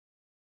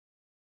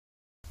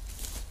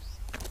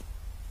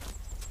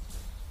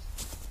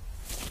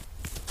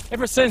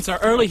Ever since our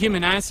early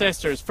human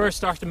ancestors first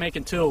started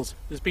making tools,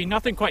 there's been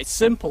nothing quite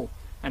simple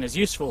and as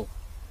useful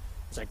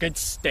as a good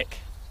stick.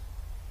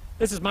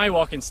 This is my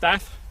walking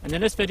staff, and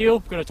in this video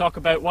I'm going to talk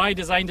about why I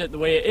designed it the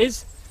way it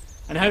is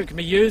and how it can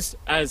be used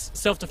as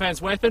self-defense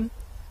weapon,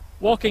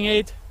 walking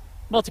aid,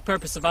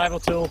 multi-purpose survival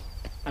tool,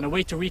 and a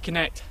way to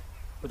reconnect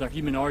with our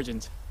human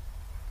origins.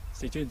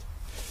 Stay tuned.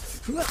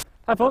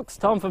 Hi folks,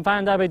 Tom from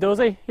Fandabi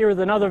Dozi, here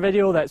with another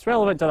video that's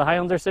relevant to the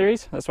Highlander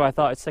series. That's why I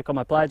thought I'd stick on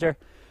my pleasure,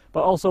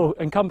 but also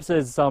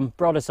encompasses some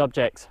broader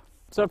subjects.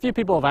 So a few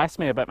people have asked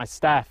me about my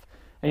staff,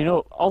 and you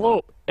know,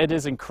 although it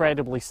is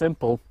incredibly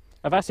simple,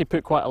 I've actually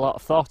put quite a lot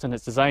of thought in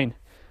its design,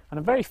 and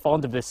I'm very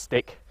fond of this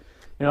stick.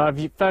 You know,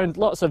 I've found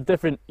lots of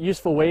different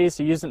useful ways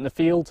to use it in the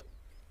field,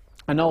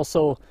 and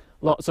also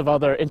lots of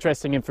other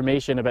interesting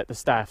information about the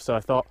staff, so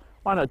I thought,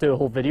 why not do a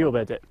whole video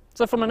about it?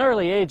 So from an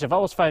early age, I've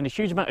always found a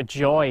huge amount of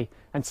joy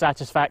and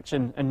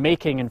satisfaction in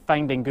making and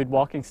finding good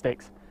walking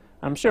sticks.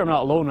 And I'm sure I'm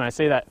not alone when I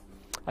say that.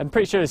 I'm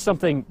pretty sure there's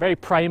something very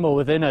primal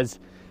within us.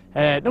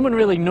 No one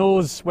really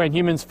knows when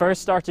humans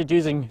first started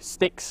using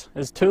sticks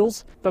as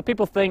tools, but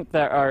people think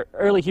that our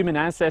early human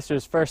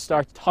ancestors first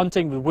started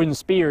hunting with wooden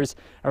spears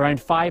around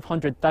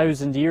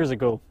 500,000 years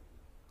ago.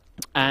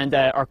 And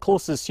our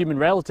closest human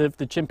relative,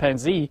 the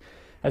chimpanzee,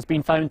 has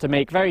been found to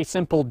make very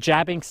simple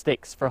jabbing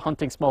sticks for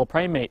hunting small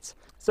primates.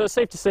 So it's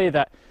safe to say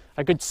that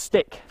a good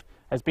stick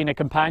has been a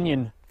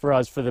companion for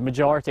us for the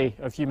majority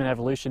of human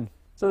evolution.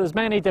 So there's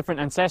many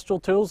different ancestral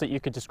tools that you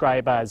could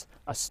describe as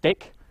a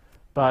stick,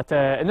 but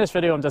in this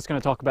video I'm just going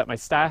to talk about my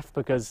staff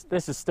because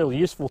this is still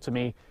useful to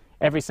me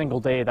every single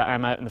day that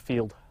I'm out in the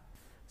field.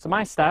 So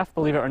my staff,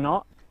 believe it or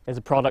not, is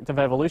a product of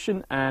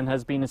evolution and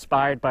has been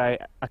inspired by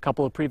a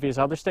couple of previous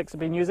other sticks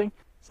I've been using.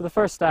 So the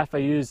first staff I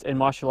used in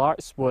martial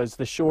arts was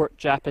the short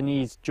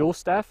Japanese Jo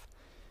staff,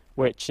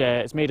 which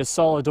is made of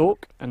solid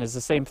oak and is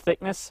the same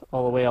thickness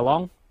all the way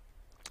along.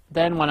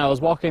 Then when I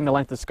was walking the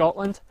length of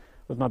Scotland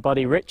with my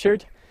buddy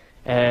Richard,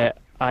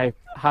 I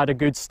had a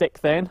good stick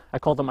then. I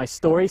called it my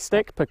story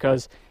stick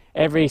because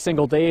every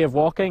single day of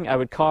walking I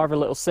would carve a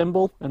little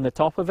symbol in the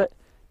top of it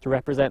to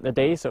represent the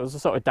day, so it was a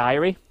sort of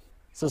diary.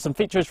 So some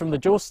features from the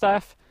Jo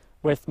staff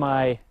with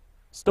my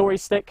story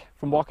stick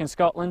from walking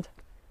Scotland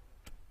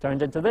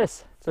turned into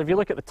this. So if you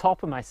look at the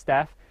top of my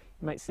staff,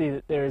 you might see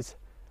that there's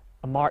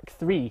a Mark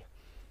III,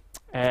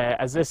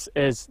 as this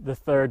is the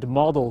third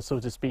model, so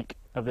to speak,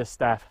 of this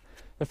staff.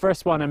 The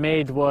first one I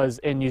made was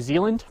in New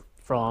Zealand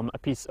from a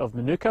piece of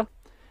manuka,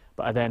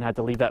 but I then had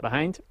to leave that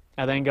behind.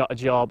 I then got a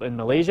job in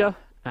Malaysia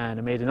and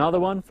I made another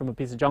one from a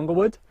piece of jungle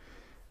wood.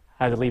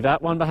 I had to leave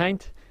that one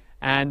behind.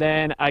 And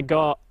then I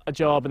got a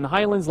job in the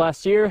Highlands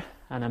last year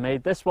and I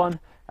made this one,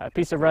 a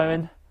piece of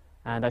rowan,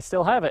 and I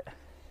still have it.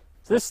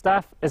 So this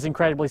staff is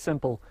incredibly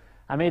simple.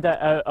 I made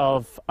that out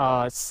of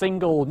a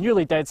single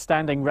newly dead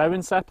standing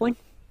rowan sapling.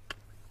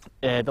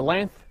 The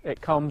length,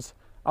 it comes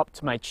up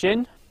to my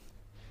chin.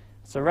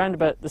 It's around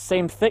about the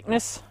same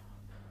thickness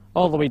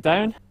all the way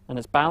down, and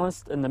it's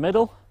balanced in the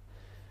middle.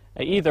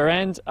 At either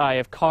end I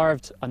have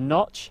carved a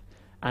notch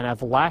and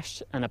I've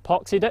lashed and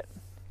epoxied it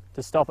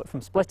to stop it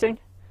from splitting.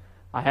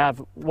 I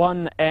have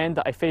one end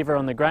that I favour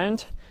on the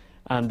ground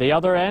and the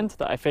other end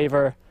that I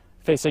favour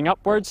facing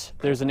upwards.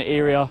 There's an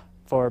area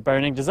for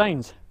burning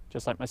designs,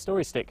 just like my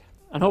story stick.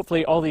 And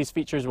hopefully all these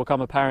features will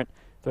come apparent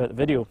throughout the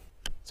video.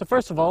 So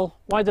first of all,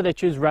 why did I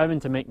choose rowan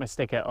to make my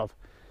stick out of?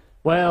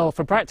 Well,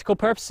 for practical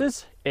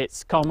purposes,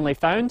 it's commonly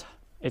found,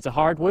 it's a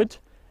hardwood,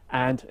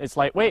 and it's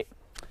lightweight.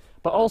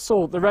 But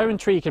also, the rowan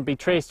tree can be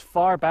traced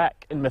far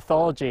back in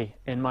mythology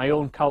in my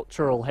own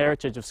cultural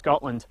heritage of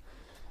Scotland.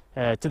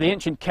 To the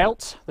ancient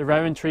Celts, the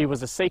rowan tree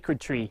was a sacred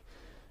tree,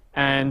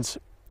 and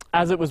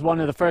as it was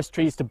one of the first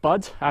trees to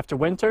bud after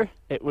winter,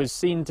 it was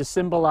seen to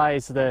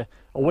symbolise the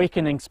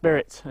awakening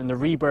spirit and the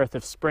rebirth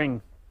of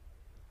spring.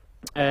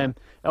 It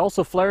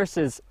also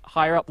flourishes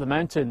higher up the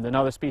mountain than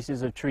other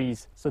species of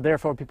trees, so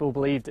therefore people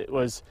believed it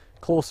was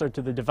closer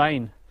to the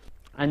divine.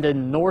 And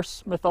in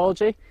Norse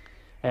mythology,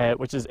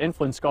 which has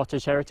influenced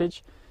Scottish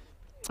heritage,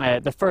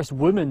 the first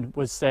woman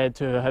was said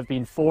to have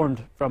been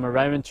formed from a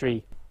rowan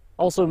tree.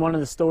 Also in one of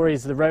the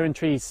stories, the rowan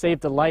tree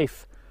saved the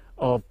life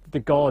of the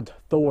god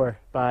Thor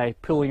by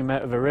pulling him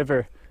out of a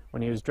river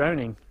when he was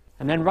drowning.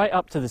 And then right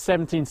up to the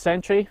 17th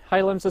century,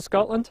 Highlands of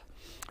Scotland,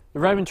 the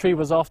rowan tree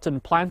was often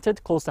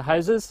planted close to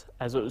houses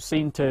as it was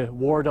seen to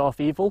ward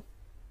off evil.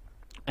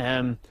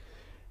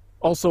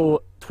 Also,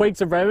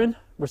 twigs of rowan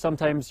were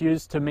sometimes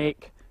used to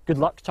make good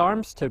luck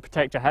charms to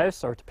protect your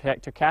house or to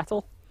protect your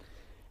cattle.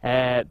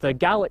 The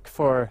Gaelic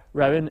for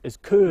rowan is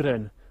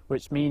Cateren,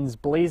 which means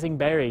blazing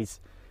berries,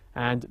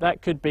 and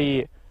that could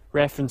be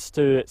reference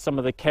to some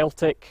of the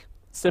Celtic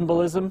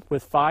symbolism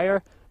with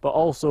fire, but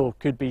also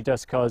could be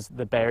just because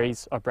the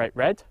berries are bright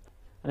red.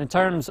 And in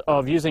terms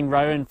of using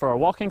rowan for a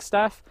walking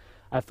staff,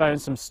 I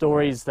found some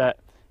stories that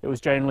it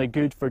was generally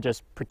good for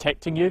just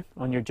protecting you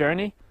on your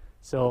journey,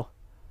 so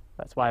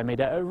that's why I made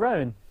it out of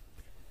rowan.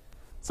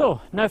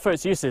 So now for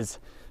its uses.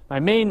 My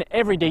main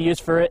everyday use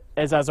for it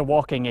is as a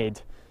walking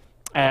aid.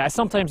 I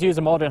sometimes use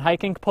a modern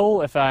hiking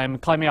pole if I'm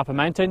climbing up a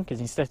mountain because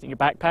you can sit in your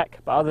backpack,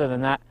 but other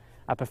than that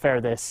I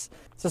prefer this.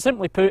 So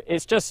simply put,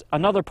 it's just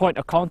another point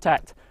of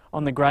contact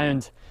on the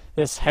ground.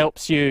 This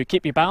helps you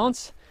keep your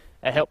balance,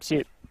 it helps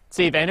you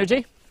save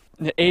energy,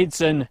 it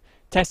aids in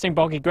testing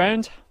boggy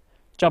ground,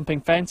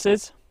 jumping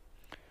fences,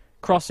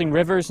 crossing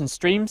rivers and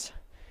streams.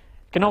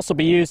 It can also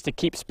be used to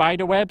keep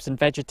spider webs and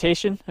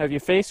vegetation out of your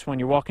face when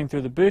you're walking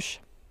through the bush,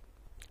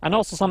 and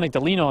also something to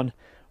lean on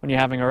when you're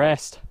having a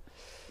rest.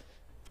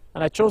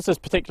 And I chose this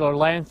particular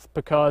length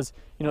because,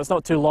 you know, it's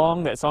not too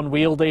long, that it's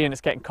unwieldy and it's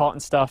getting caught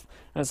and stuff,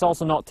 and it's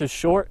also not too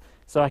short,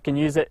 so I can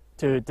use it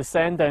to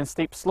descend down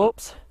steep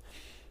slopes.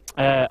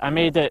 I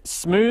made it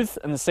smooth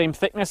and the same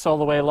thickness all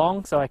the way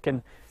along, so I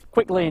can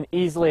quickly and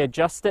easily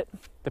adjust it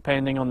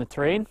depending on the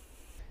terrain.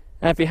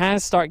 And if your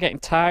hands start getting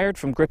tired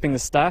from gripping the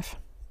staff,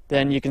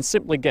 then you can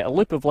simply get a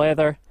loop of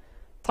leather,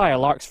 tie a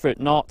lark's foot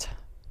knot,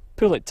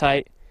 pull it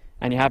tight,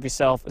 and you have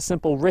yourself a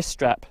simple wrist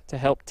strap to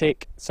help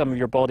take some of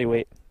your body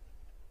weight.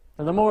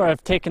 And the more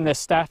I've taken this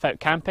staff out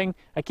camping,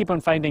 I keep on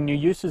finding new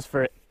uses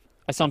for it.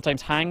 I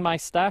sometimes hang my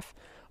staff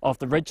off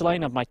the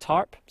ridgeline of my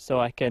tarp so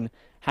I can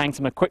hang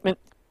some equipment.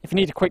 If you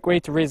need a quick way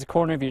to raise the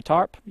corner of your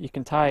tarp, you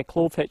can tie a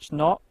clove hitch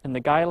knot in the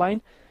guy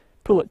line,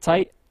 pull it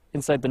tight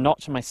inside the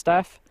notch of my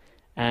staff,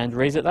 and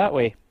raise it that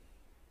way.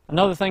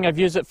 Another thing I've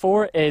used it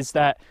for is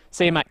that,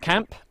 say I'm at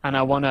camp and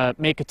I want to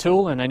make a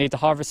tool and I need to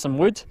harvest some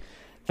wood,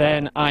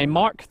 then I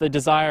mark the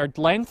desired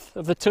length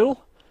of the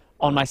tool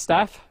on my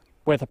staff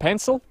with a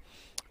pencil,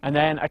 and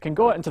then I can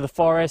go out into the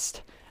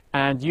forest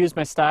and use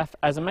my staff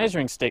as a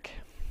measuring stick.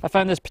 I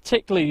found this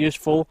particularly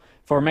useful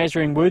for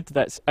measuring wood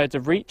that's out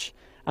of reach,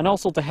 and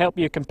also to help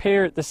you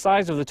compare the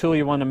size of the tool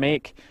you want to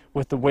make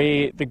with the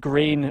way the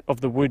grain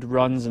of the wood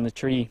runs in the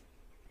tree.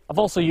 I've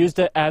also used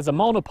it as a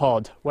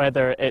monopod,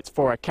 whether it's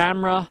for a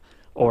camera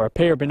or a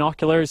pair of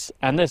binoculars,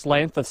 and this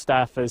length of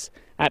staff is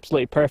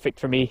absolutely perfect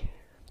for me.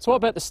 So what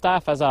about the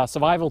staff as a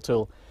survival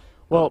tool?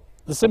 Well,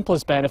 the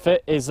simplest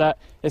benefit is that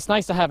it's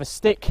nice to have a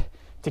stick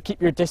to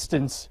keep your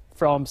distance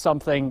from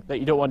something that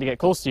you don't want to get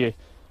close to you.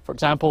 For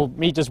example,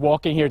 me just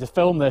walking here to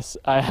film this,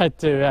 I had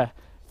to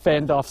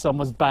fend off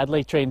someone's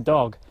badly trained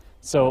dog,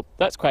 so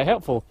that's quite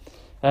helpful.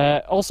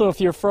 Also, if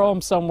you're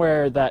from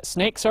somewhere that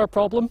snakes are a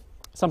problem,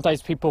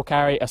 sometimes people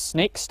carry a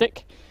snake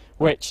stick,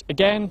 which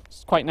again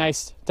is quite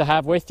nice to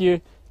have with you,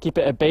 keep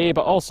it at bay,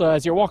 but also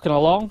as you're walking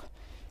along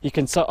you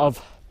can sort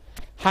of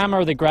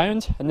hammer the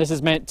ground, and this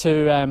is meant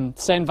to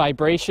send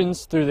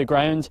vibrations through the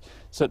ground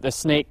so that the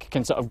snake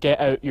can sort of get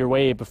out your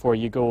way before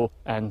you go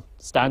and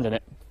stand in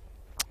it.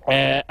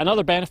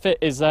 Another benefit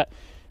is that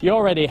you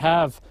already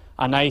have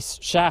a nice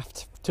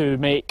shaft to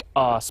make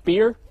a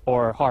spear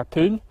or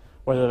harpoon,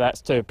 whether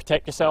that's to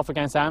protect yourself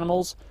against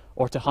animals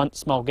or to hunt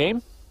small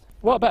game.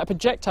 What about a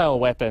projectile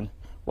weapon?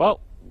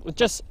 Well, with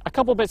just a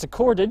couple bits of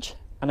cordage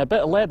and a bit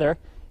of leather,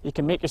 you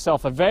can make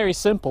yourself a very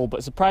simple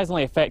but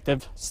surprisingly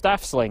effective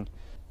staff sling.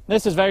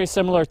 This is very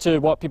similar to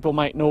what people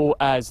might know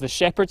as the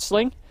shepherd's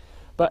sling,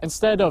 but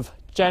instead of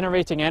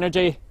generating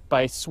energy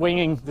by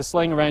swinging the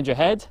sling around your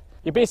head,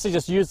 you basically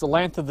just use the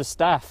length of the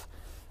staff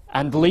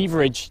and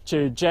leverage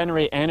to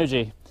generate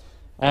energy.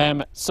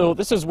 So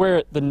this is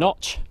where the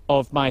notch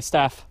of my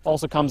staff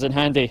also comes in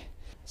handy.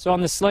 So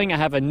on the sling I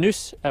have a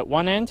noose at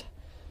one end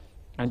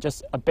and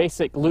just a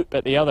basic loop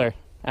at the other,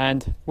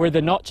 and where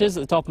the notch is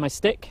at the top of my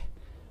stick,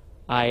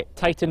 I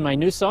tighten my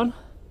noose on.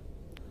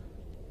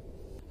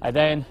 I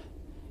then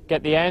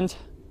get the end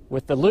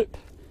with the loop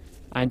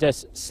and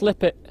just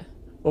slip it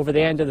over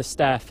the end of the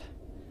staff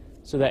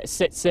so that it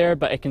sits there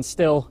but it can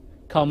still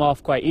come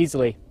off quite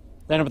easily.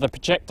 Then with a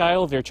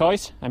projectile of your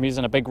choice, I'm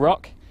using a big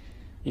rock,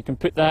 you can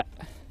put that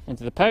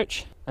into the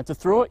pouch, and to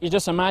throw it you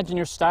just imagine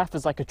your staff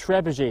is like a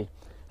trebuchet,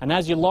 and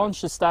as you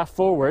launch the staff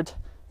forward,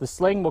 the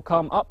sling will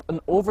come up and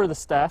over the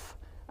staff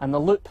and the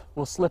loop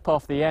will slip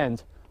off the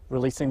end,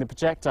 releasing the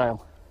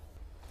projectile.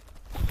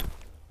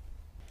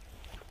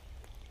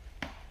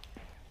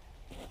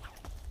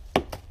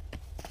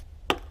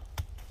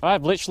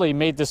 I've literally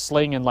made this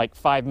sling in like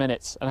 5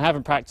 minutes and I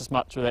haven't practiced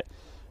much with it,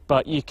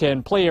 but you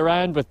can play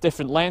around with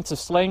different lengths of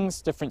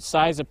slings, different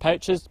size of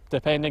pouches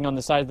depending on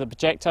the size of the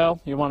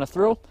projectile you want to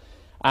throw,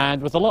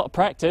 and with a lot of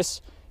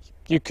practice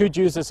you could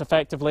use this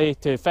effectively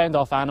to fend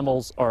off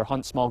animals or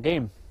hunt small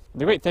game.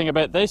 The great thing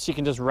about this, you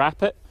can just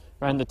wrap it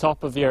around the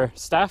top of your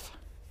staff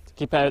to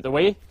keep it out of the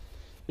way.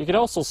 You could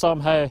also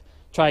somehow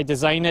try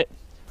design it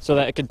so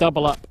that it could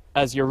double up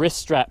as your wrist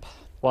strap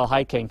while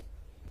hiking.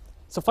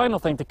 So final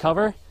thing to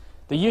cover,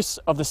 the use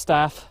of the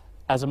staff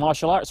as a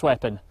martial arts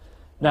weapon.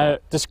 Now,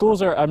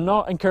 disclosure, I'm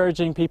not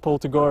encouraging people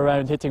to go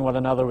around hitting one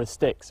another with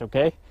sticks,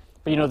 okay?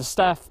 But you know, the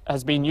staff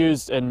has been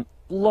used in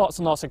lots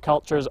and lots of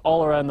cultures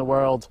all around the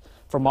world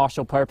for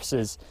martial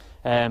purposes,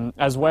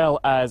 as well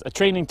as a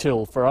training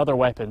tool for other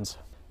weapons.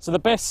 So the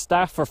best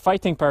staff for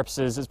fighting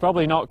purposes is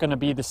probably not going to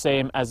be the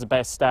same as the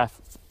best staff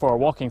for a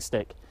walking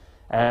stick.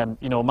 You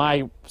know,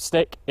 my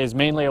stick is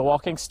mainly a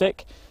walking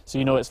stick, so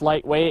you know it's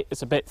lightweight,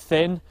 it's a bit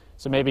thin,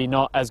 so maybe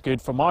not as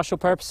good for martial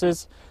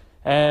purposes.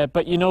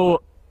 But you know,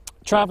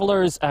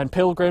 travelers and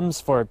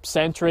pilgrims for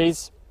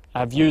centuries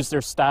have used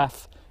their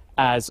staff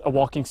as a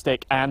walking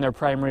stick and their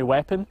primary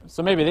weapon.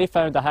 So maybe they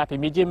found a happy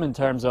medium in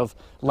terms of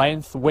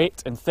length,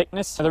 weight and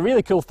thickness. And the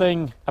really cool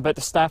thing about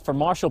the staff for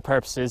martial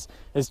purposes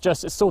is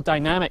just it's so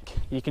dynamic.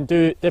 You can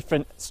do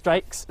different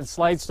strikes and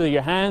slides through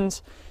your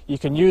hands. You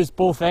can use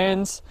both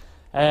ends.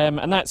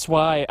 And that's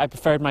why I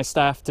preferred my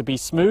staff to be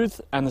smooth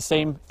and the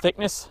same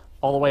thickness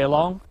all the way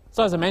along.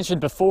 So as I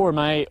mentioned before,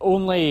 my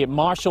only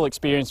martial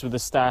experience with the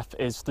staff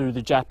is through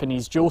the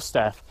Japanese Jo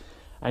staff.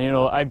 And you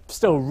know, I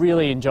still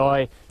really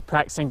enjoy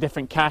practicing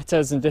different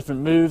katas and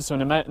different moves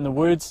when I'm out in the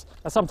woods.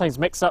 I sometimes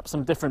mix up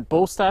some different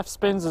bow staff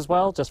spins as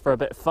well, just for a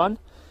bit of fun.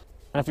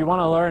 And if you want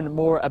to learn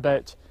more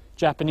about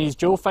Japanese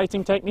Jo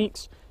fighting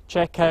techniques,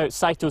 check out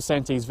Saito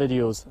Sensei's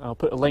videos. I'll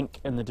put a link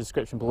in the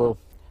description below.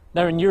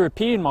 Now in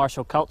European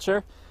martial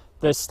culture,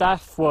 the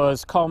staff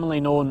was commonly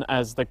known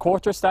as the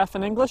quarterstaff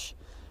in English.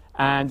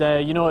 And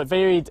you know, it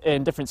varied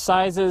in different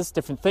sizes,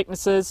 different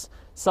thicknesses.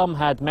 Some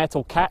had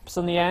metal caps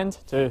on the end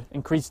to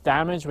increase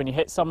damage when you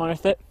hit someone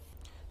with it.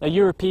 The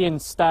European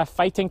staff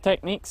fighting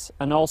techniques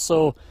and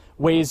also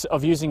ways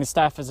of using the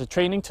staff as a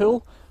training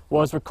tool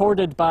was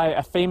recorded by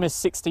a famous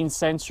 16th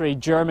century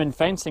German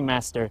fencing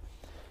master.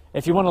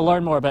 If you want to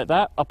learn more about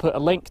that, I'll put a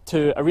link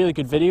to a really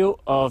good video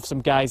of some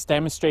guys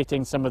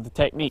demonstrating some of the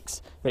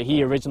techniques that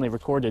he originally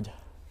recorded.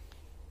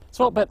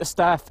 So what about the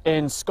staff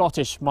in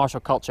Scottish martial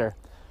culture?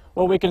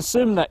 Well, we can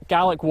assume that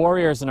Gaelic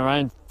warriors in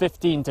around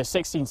 15th to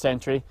 16th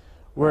century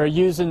were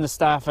using the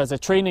staff as a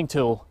training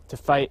tool to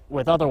fight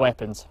with other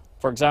weapons.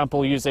 For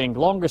example, using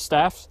longer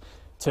staffs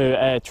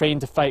to train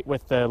to fight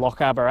with the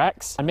Lochaber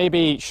axe, and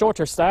maybe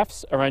shorter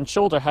staffs around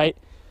shoulder height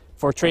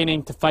for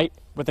training to fight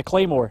with the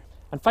claymore.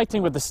 And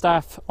fighting with the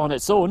staff on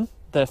its own,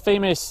 the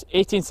famous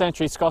 18th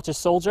century Scottish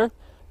soldier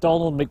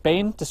Donald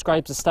MacBain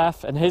describes the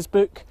staff in his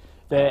book,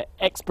 The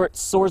Expert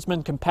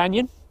Swordsman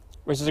Companion,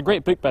 which is a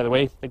great book, by the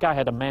way. The guy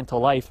had a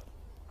mental life.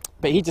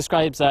 But he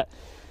describes that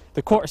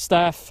the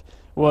quarterstaff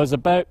was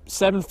about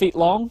 7 feet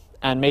long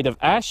and made of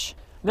ash.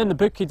 And in the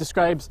book he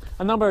describes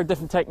a number of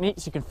different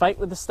techniques you can fight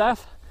with the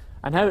staff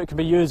and how it can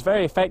be used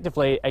very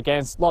effectively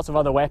against lots of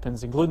other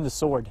weapons, including the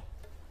sword.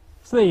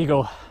 So there you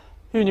go.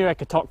 Who knew I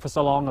could talk for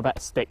so long about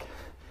a stick?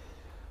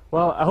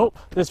 Well, I hope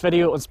this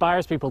video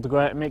inspires people to go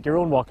out and make your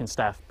own walking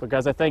staff,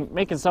 because I think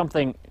making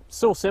something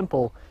so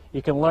simple,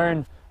 you can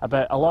learn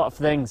about a lot of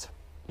things.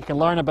 You can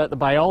learn about the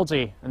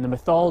biology and the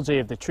mythology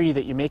of the tree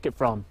that you make it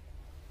from.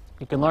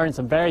 You can learn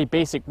some very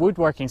basic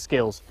woodworking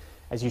skills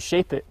as you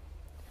shape it.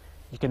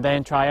 You can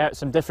then try out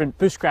some different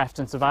bushcraft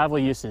and survival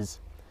uses.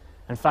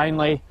 And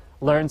finally,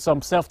 learn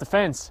some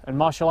self-defense and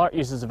martial art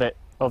uses of it,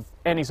 of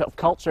any sort of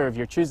culture of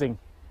your choosing.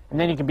 And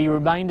then you can be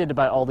reminded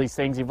about all these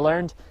things you've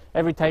learned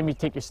every time you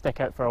take your stick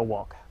out for a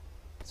walk.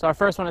 So I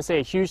first want to say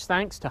a huge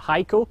thanks to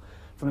HEIKO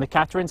from the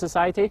Cateren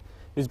Society,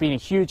 who's been a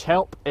huge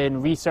help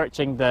in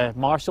researching the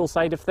martial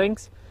side of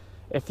things.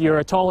 If you're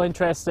at all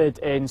interested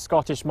in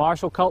Scottish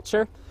martial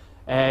culture,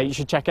 you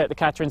should check out the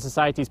Cateren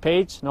Society's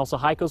page and also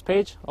HEIKO's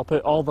page. I'll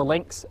put all the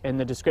links in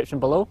the description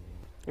below.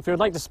 If you would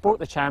like to support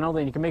the channel,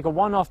 then you can make a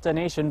one-off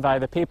donation via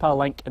the PayPal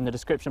link in the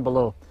description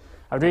below.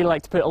 I'd really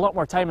like to put a lot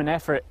more time and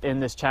effort in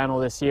this channel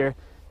this year,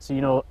 so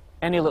you know,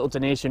 any little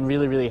donation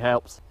really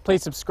helps.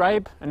 Please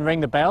subscribe and ring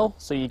the bell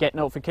so you get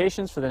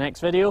notifications for the next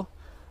video.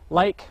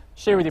 Like,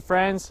 share with your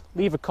friends,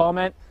 leave a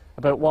comment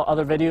about what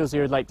other videos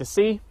you would like to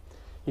see.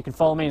 You can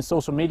follow me on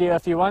social media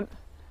if you want,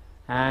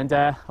 and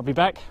I'll be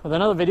back with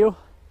another video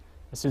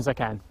as soon as I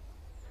can.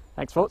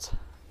 Thanks folks,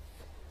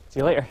 see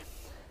you later.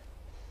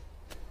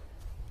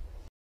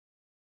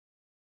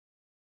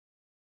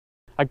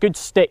 A good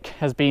stick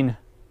has been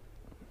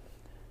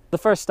the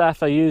first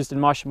staff I used in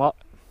marshmallow.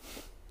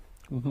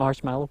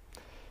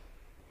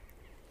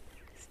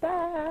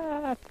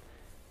 Staff!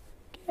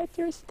 Get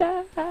your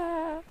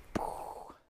staff!